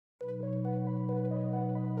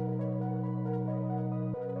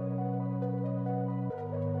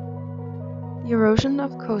The erosion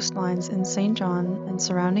of coastlines in St. John and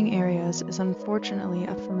surrounding areas is unfortunately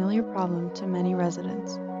a familiar problem to many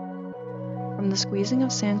residents. From the squeezing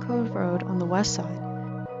of Sand Cove Road on the west side,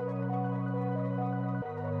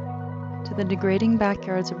 to the degrading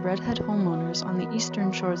backyards of redhead homeowners on the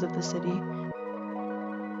eastern shores of the city,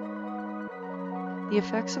 the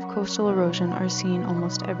effects of coastal erosion are seen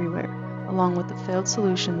almost everywhere, along with the failed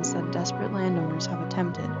solutions that desperate landowners have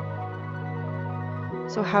attempted.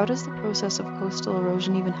 So how does the process of coastal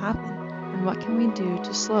erosion even happen, and what can we do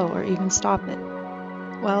to slow or even stop it?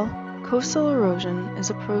 Well, coastal erosion is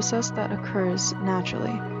a process that occurs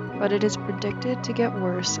naturally, but it is predicted to get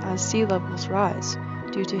worse as sea levels rise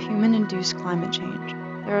due to human-induced climate change.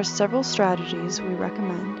 There are several strategies we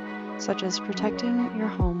recommend, such as protecting your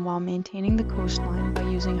home while maintaining the coastline by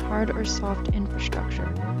using hard or soft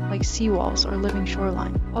infrastructure, like seawalls or living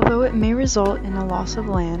shoreline. Although it may result in a loss of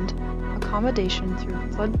land, accommodation through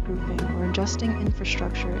floodproofing or adjusting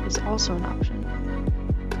infrastructure is also an option.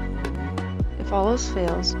 If all else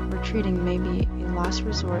fails, retreating may be a last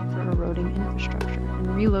resort for eroding infrastructure, and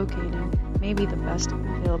relocating may be the best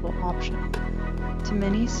available option. To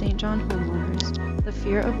many St. John homeowners, the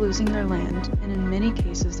fear of losing their land, and in many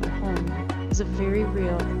cases their home, is a very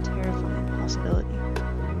real and terrifying possibility.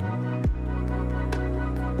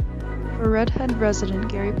 For Redhead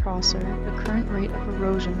resident Gary Prosser, the current rate of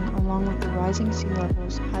erosion along with the rising sea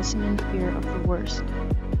levels has him in fear of the worst.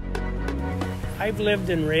 I've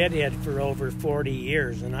lived in Redhead for over 40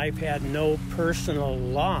 years and I've had no personal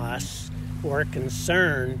loss or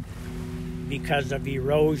concern because of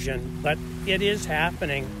erosion, but it is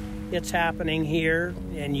happening. It's happening here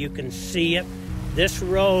and you can see it. This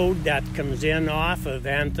road that comes in off of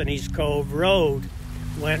Anthony's Cove Road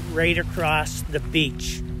went right across the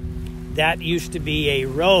beach. That used to be a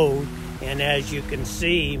road, and as you can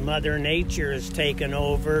see, Mother Nature has taken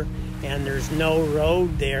over and there's no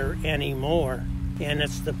road there anymore. And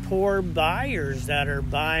it's the poor buyers that are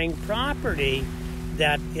buying property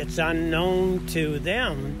that it's unknown to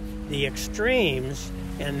them, the extremes,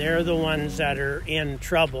 and they're the ones that are in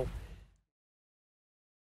trouble.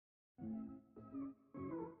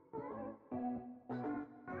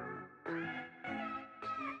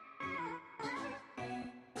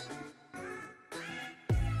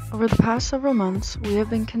 Over the past several months, we have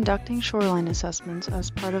been conducting shoreline assessments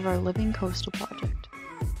as part of our Living Coastal project.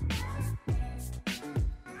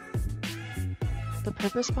 The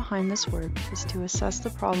purpose behind this work is to assess the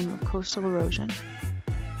problem of coastal erosion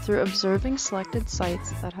through observing selected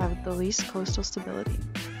sites that have the least coastal stability.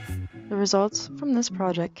 The results from this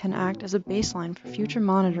project can act as a baseline for future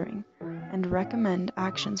monitoring and recommend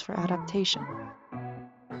actions for adaptation.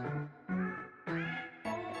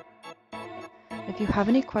 If you have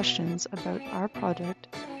any questions about our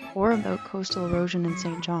project or about coastal erosion in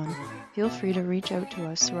St. John, feel free to reach out to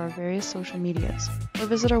us through our various social medias or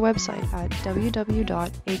visit our website at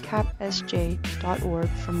www.acapsj.org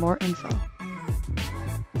for more info.